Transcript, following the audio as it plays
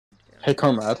Hey,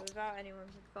 comrade. Without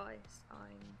anyone's advice,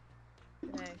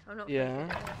 I'm not.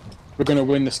 Yeah. We're gonna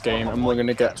win this game and we're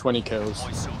gonna get 20 kills.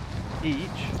 Each.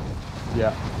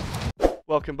 Yeah.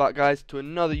 Welcome back, guys, to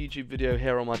another YouTube video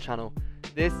here on my channel.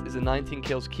 This is a 19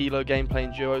 kills kilo gameplay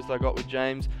in duos that I got with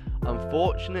James.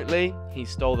 Unfortunately, he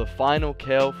stole the final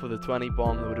kill for the 20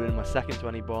 bomb. That would have been my second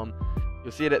 20 bomb.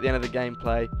 You'll see it at the end of the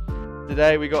gameplay.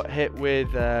 Today we got hit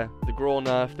with the Graw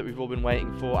nerf that we've all been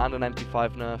waiting for, and an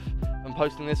MP5 nerf. I'm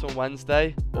posting this on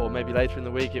Wednesday, or maybe later in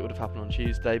the week. It would have happened on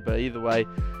Tuesday, but either way,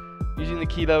 using the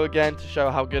kilo again to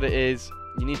show how good it is.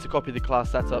 You need to copy the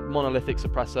class setup: monolithic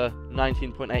suppressor,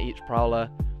 19.8 each prowler,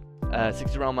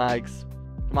 60 round mags,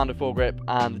 commando foregrip,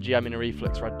 and the GM in a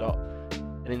reflex red dot.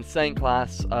 An insane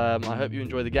class. I hope you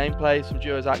enjoy the gameplay. Some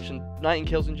duos action. 19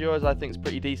 kills in duos I think is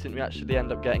pretty decent. We actually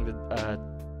end up getting the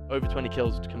over 20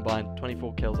 kills combined,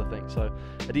 24 kills I think. So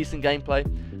a decent gameplay.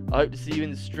 I hope to see you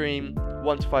in the stream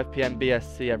 1 to 5 PM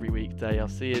BST every weekday. I'll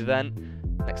see you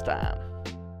then next time.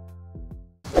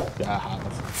 Yeah, I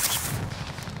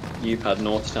have. You've had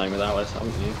naughty time without us,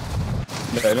 haven't you?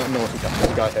 No, not naughty time.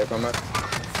 There's a guy here, comrade.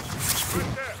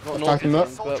 Not naughty him up.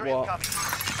 time, but what?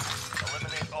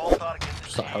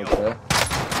 Just that help there.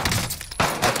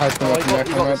 I've had him Oh, up you in there, got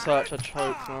the comrade. search, I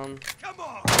choked, man.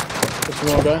 Just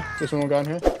one more guy. Just one more guy in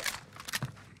here.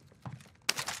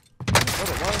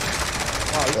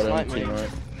 Wow, he Got sniped him, me.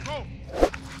 teammate.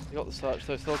 You got the search,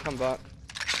 so still come back.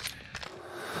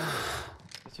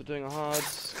 Guess we're doing a hard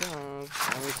scav.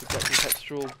 I need to get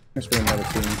contextual. Must be another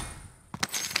team.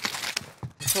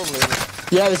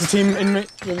 Probably. Yeah, there's a team in me.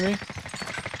 With me.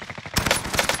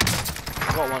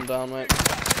 Got one down, mate.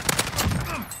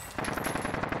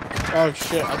 Oh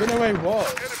shit! I don't know where he was.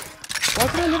 Why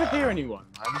can I never hear anyone,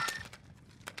 man?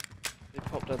 They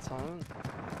popped dead silent.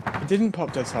 He didn't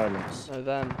pop dead silence. No,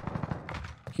 then.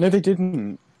 No, they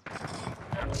didn't.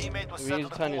 We need to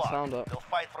turn your sound up. They'll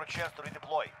fight for a chance to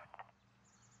redeploy.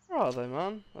 Where are they,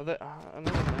 man? Are they? I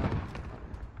know them now.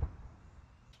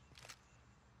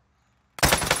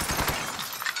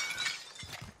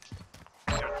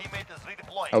 Your teammate is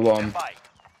redeploying. I won. Stand by.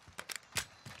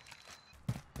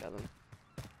 Get them.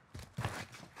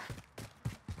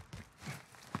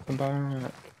 Come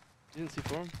back. You didn't see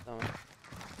for them? No.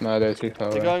 No, they're too far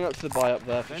They're away. going up to the buy up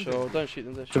there for sure. Don't shoot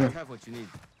them, don't shoot them. Have what you need.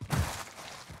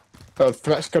 Oh,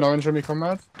 threats gun orange on me,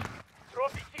 comrade.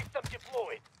 Trophy system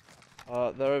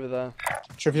deployed. They're over there.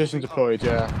 Tripulation deployed,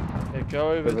 yeah. Yeah,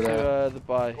 go over Over to there. the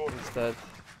buy instead.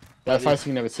 They're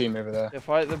fighting another team over there. Yeah,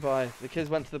 fight the buy. The kids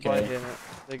went to the buy Okay. here, mate.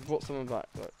 They brought someone back,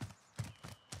 look.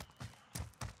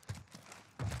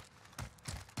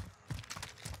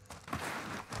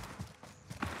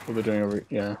 What we're doing over,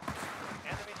 yeah.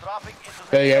 Enemy dropping into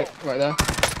the There you field. go, right there.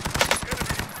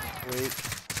 Weak.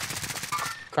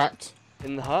 Cracked.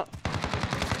 In the hut.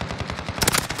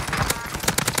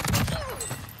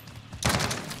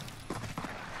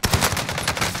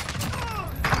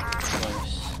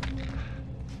 Nice.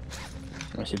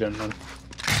 Nicely done, man.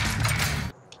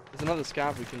 There's another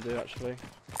scav we can do, actually.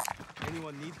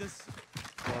 Anyone need this?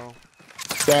 Well,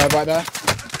 Yeah, right there.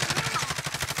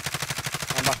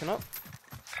 I'm backing up.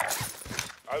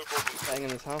 Staying in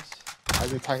this house. I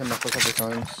did tag him up a couple of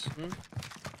times.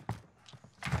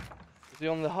 Is he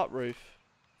on the hut roof?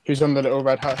 Who's on the little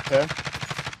red hut here?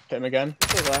 Hit him again.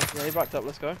 Still there. Yeah, he backed up.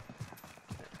 Let's go.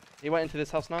 He went into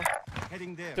this house now.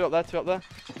 Heading there. Two up there, two up there.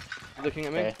 He's looking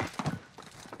at me. Okay.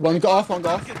 One got off, one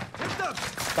got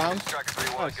off. Down. Tracker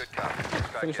 3-1, Nice. good copy.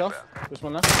 Finish off. There's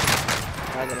one left.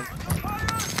 I got him.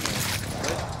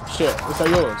 Shit, is that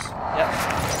yours? Yep.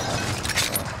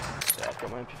 Yeah, I've got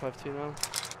my MP5 too now.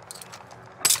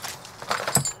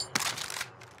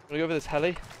 Wanna go over this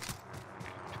heli?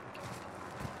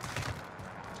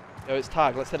 Yo, it's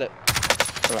tag, let's hit it.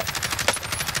 Alright.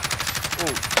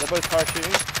 Oh, they're both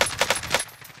parachuting.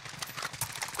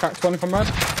 Cracked one, comrade.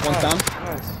 One's down.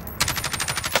 Nice.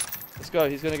 Let's go,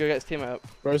 he's gonna go get his teammate up.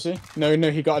 Where is he? No, no,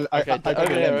 he got. Okay, I got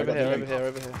over the here, limb, I over got here, the over limb. here,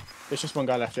 over here. There's just one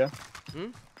guy left, yeah? Hmm?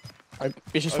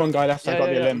 It's just one guy left, I got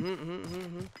the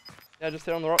limb. Yeah, just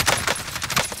here on the rock.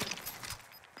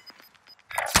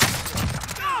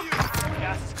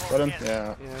 Got him?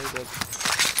 Yeah. Yeah, he did.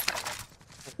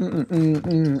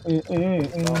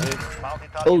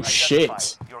 Oh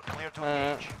shit! You're clear to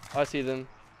engage. I see them.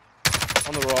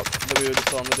 On the rock that we were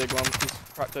just on, the big one. He's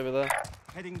cracked over there.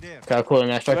 Heading there. Okay, I'll call an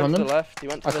He airstrike went on to them. the left, he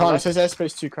went to I the can't, it left. says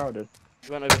airspace too crowded.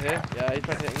 He went over here. Yeah, he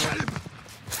tried hitting me.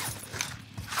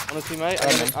 Honestly, mate,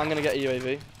 I'm gonna get a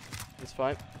UAV. This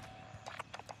fight.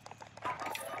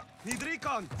 Need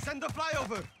recon. Send a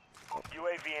flyover.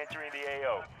 UAV entering the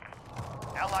AO.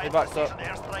 He Allied backed up.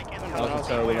 precision airstrike That incoming. was a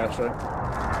terrible airstrike.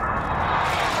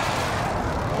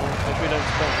 If we don't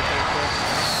sprint, we can't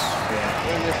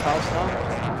house now.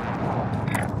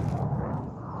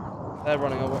 They're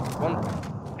running over. One.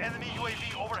 Enemy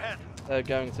UAV overhead. They're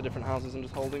going to different houses and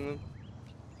just holding them.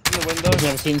 In the window. There's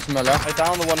another team to my left. I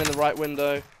down the one in the right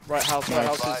window. Right house, right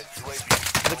Nice. houses.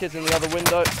 UAV. The kid's in the other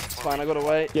window. It's fine, I got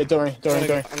away. Yeah, don't worry, don't worry,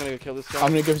 don't worry. I'm gonna go kill this guy.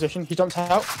 I'm in a good position. He jumped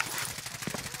out.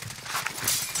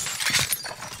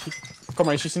 Come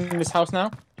on, he's just in this house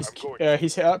now.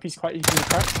 He's hit up. He's in the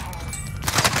crack.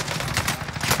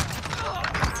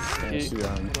 Thank you. Yes, Hold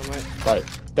on, mate. Right,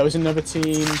 there was another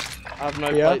team. I have no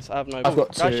Yeah. plates. I have no. I've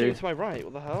got Guy two. shooting to my right.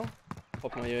 What the hell?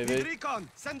 Pop my Need UAV. recon.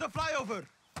 Send a flyover.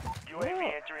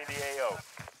 UAV entering the AO.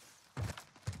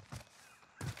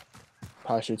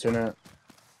 Parachute in it.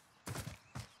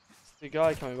 It's the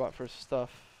guy coming back for his stuff.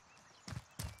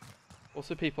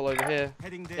 Also people over here.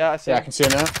 Heading there. Yeah, I see Yeah, I him. can see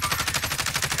him now.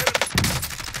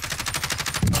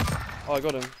 Oh, I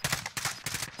got him.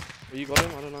 Oh, you got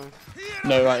him? I don't know.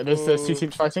 No, right, there's two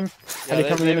teams fighting. Yeah, Heli they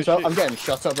coming in were as well. shooting. I'm getting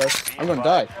shot up, bro. I'm gonna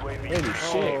die. Holy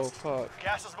Oh, shit. fuck.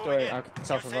 Gas is moving Sorry, in. I can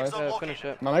self-revive. Yeah, finish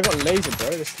it. Man, I got lasered, bro.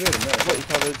 There's three of them I've got there. you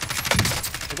covered.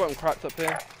 I've got him cracked up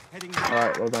here. Heading there.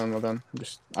 Alright, well done, well done.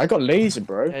 I got lasered,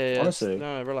 bro. Yeah. Honestly.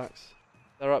 No, relax.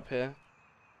 They're up here.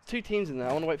 There's two teams in there.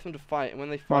 I want to wait for them to fight, and when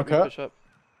they fight, Mark we up. push up.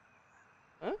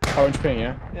 Orange ping,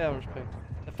 yeah? Yeah, I'm just ping.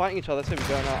 They're fighting each other, so we're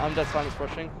going out. I'm dead silence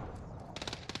rushing.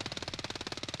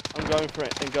 I'm going for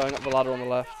it and going up the ladder on the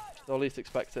left. They'll at least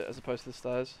expect it as opposed to the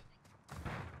stairs.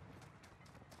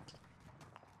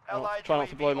 Allied Try not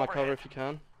to UAV blow my cover overhead. if you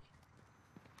can.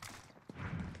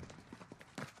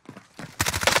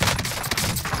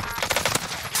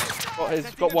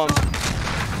 Got one.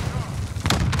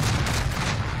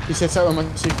 He sits out on my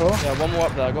C4. Yeah, one more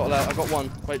up there. I got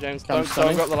one. Wait, James. Come, Don't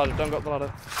stunning. go up the ladder. Don't go up the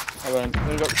ladder. I won't.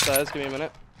 Don't go up the stairs. Give me a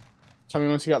minute. Tell me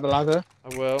when to get up the ladder.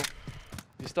 I will.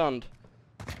 He's stunned.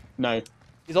 No.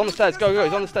 He's on the stairs. Go, go.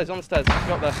 He's on the stairs. He's on the stairs. Go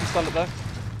up there. He's stunned up there.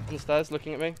 On the stairs,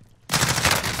 looking at me.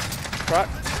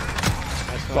 Cracked.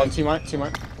 Nice, One, mate.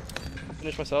 teammate.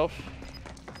 Finish myself.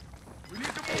 We need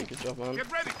to Hey, move. good job, man.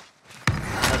 Get ready.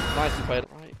 Nicely played.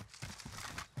 Right.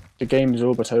 The game is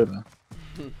all but over.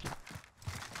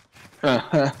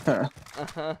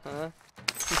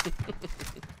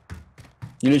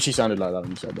 You literally sounded like that when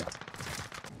you said that.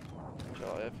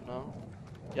 Shot here for now.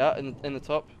 Yeah, in the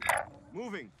top.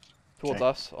 Moving. Towards Okay.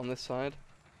 us, on this side.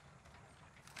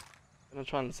 Gonna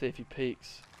try and see if he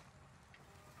peeks.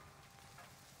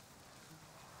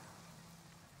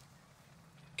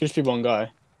 Could just be one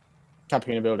guy.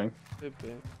 Camping in a building. Could be.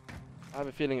 I have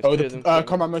a feeling it's Oh, two of them. the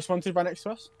combat most wanted right next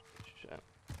to us. Shit.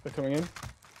 They're coming in.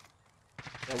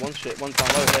 Yeah, one's down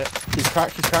low here. He's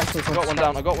cracked, he's cracked. I got one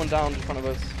down, I got one down in front of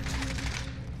us.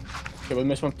 Okay, well,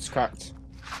 most wanted's cracked.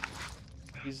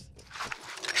 He's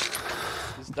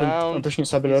I'm down. pushing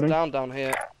inside the He's building. down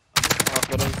here. Oh, I've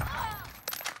got him.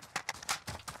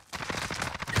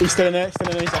 He's still in there, he's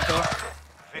up there.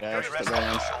 Victory Yeah, rests just on that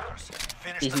your one. shoulders.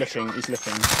 Finish He's the looking, mission. he's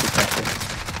looking. Be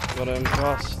careful. Got him.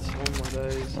 Rust. Oh my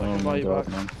days. I Oh can buy my you god,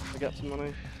 back. man. I get some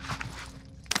money.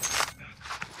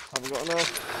 Haven't got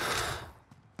enough.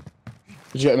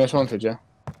 Did you get the most wanted, yeah?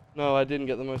 No, I didn't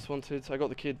get the most wanted. I got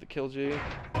the kid that killed you.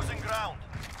 Losing ground.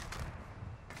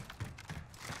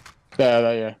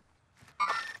 There, yeah.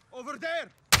 Over there.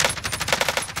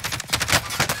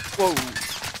 Whoa.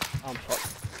 I'm fucked.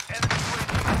 Enemy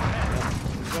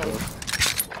UAV overhead. Go.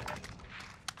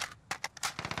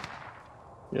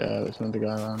 Yeah, there's another guy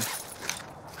around.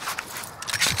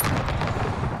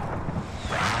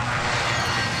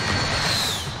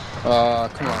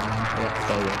 Come on. Yeah,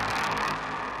 there you go.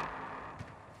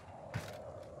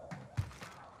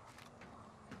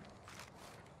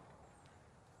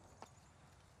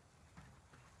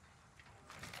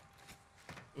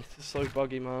 This is so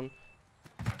buggy, man.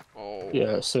 Oh.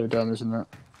 Yeah, it's so dumb, isn't it?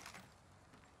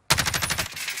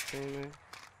 See me.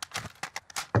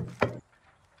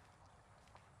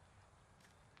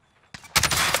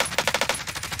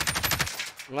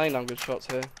 I'm laying down good shots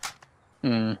here.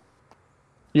 Hmm.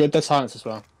 You got dead silence as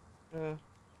well. Yeah.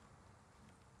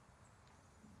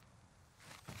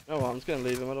 Oh well, I'm just gonna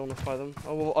leave them. I don't want to fight them.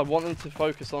 I want them to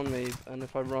focus on me, and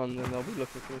if I run, then they'll be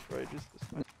looking for me for ages.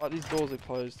 Like these doors are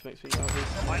closed, makes me nervous.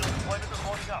 Final deployment is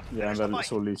loading up. Yeah, and Finish the then it's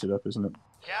fight. all looted up, isn't it?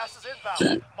 Gas is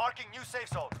inbound. Marking new safe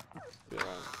zone. Be alright.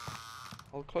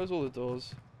 I'll close all the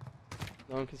doors.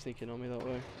 No one can sneak in on me that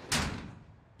way.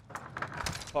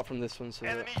 Apart from this one, so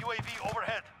that Enemy UAV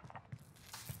overhead.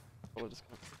 I'll just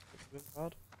kind of bit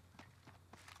bad.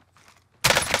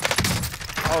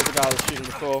 Oh, the guy was shooting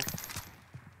before.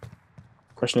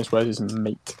 Question is, where's his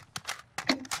mate?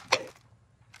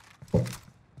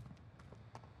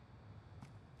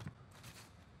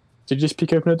 Did you just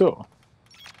peek open a door?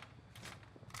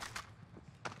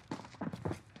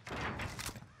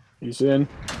 He's in.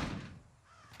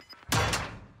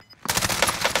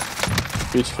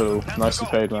 Beautiful. Nicely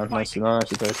played, man. Nicely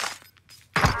played.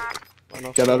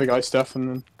 Get the other guy's stuff and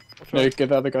then... No, get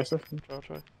the other guy's stuff. I'll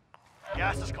try.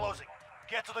 Gas is closing.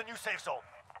 Get to the new safe zone.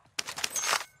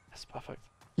 That's perfect.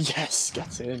 Yes,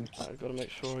 get in. I've got to make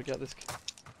sure I get this.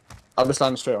 I'll just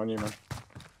land straight on you, man.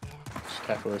 Just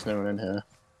careful, there's no one in here.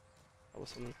 That was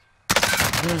something.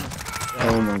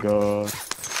 Oh my god.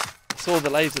 I saw the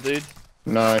laser, dude.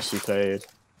 Nicely played.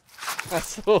 I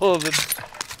saw the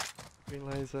green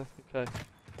laser. Okay.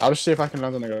 I'll just see if I can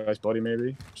land on the guy's body,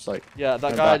 maybe. Just like... Yeah,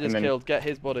 that go guy I back just and then- killed. Get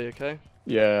his body, okay?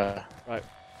 Yeah. Right.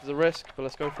 There's a risk, but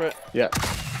let's go for it. Yeah.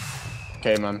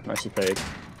 Okay, man. Nicely played.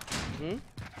 Hmm?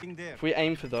 In there. If we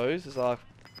aim for those as our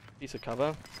piece of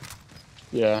cover,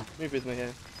 Yeah. move with me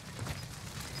here.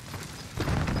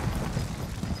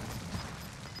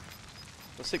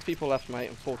 There's 6 people left, mate,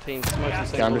 and 14. It's mostly Okay,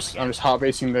 singles. I'm just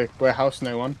heart-racing the warehouse,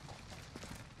 no one.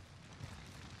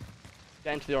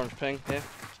 Get into the orange ping here.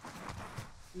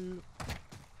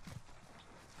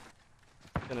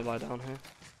 Gonna lie down here.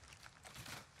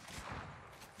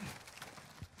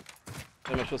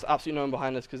 Gonna make sure there's absolutely no one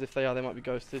behind us, because if they are, they might be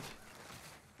ghosted.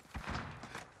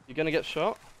 You're gonna get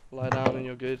shot. Lie down and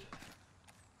you're good.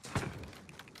 Oh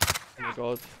my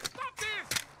god.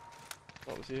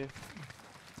 That was you.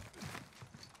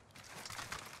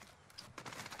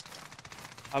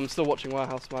 I'm still watching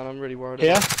warehouse, man. I'm really worried.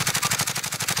 Here. About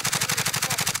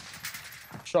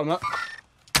Shot him up.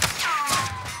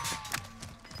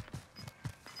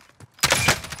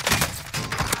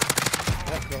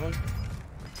 Yep, got him.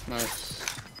 Nice.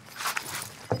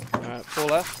 Alright, 4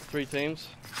 left, 3 teams.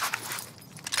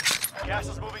 Gas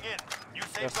is moving in. New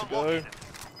safe Have to zone go. located.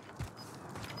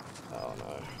 Oh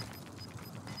no.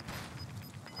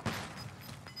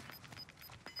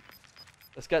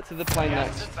 Let's get to the plane Gas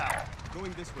is next. inbound.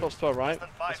 Going this way. Cross to our right. Less than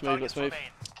 5 Let's move, let's targets move.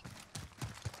 remain.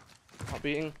 Not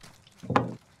beating.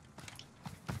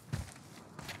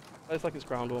 Plays like it's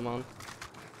ground war, man.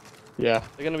 Yeah.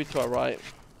 They're gonna be to our right.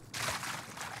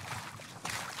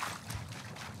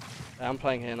 Yeah, I'm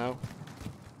playing here now.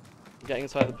 I'm getting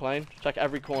inside the plane. Check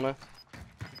every corner.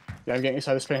 Yeah, I'm getting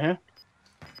inside this plane here.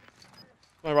 To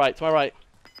my right, to my right.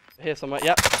 Here somewhere,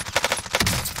 yep.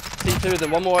 See 2 of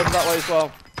them, one more over that way as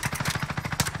well.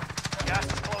 Gas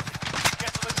is closing.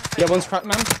 Get to the new safe Yeah, zone. one's cracked,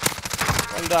 man.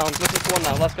 One down, looking for one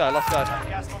now, last guy, last guy.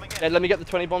 Gas moving in. Yeah, let me get the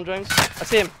 20 bomb, James. I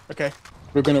see him. Okay.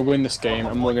 We're gonna win this game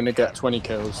and we're gonna get 20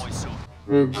 kills.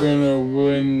 We're gonna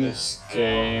win this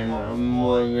game and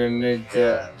we're gonna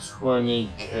get 20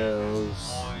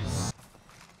 kills.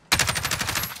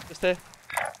 Just here.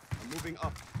 I'm moving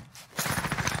up.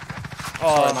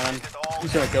 Oh, Sorry, man.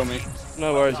 He's gonna kill me.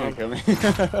 no worries, He's gonna man. kill me.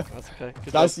 That's okay.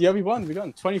 Good That's, yeah, we won.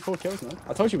 24 kills, man.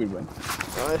 I told you we'd win.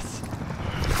 job. Nice.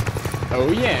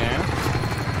 Oh, yeah.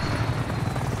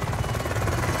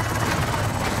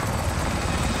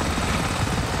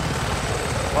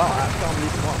 Wow, I can't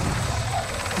believe you won.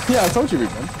 Yeah, I told you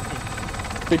we'd win.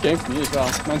 Big game for me as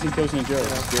well. 19 kills in a duel.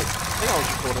 That's good. I think I was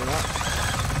recording that.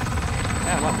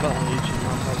 Yeah, I might put that on YouTube,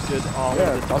 man. That was good. Oh,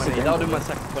 Yeah, the that's a 20. game That'll do for my me.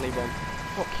 second 20 bomb.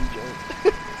 Fuck you, Joe.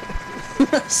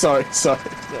 sorry.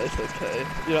 No, it's okay.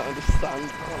 You don't understand.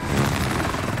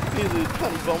 Here's a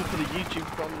 20 bomb for the YouTube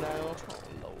thumbnail.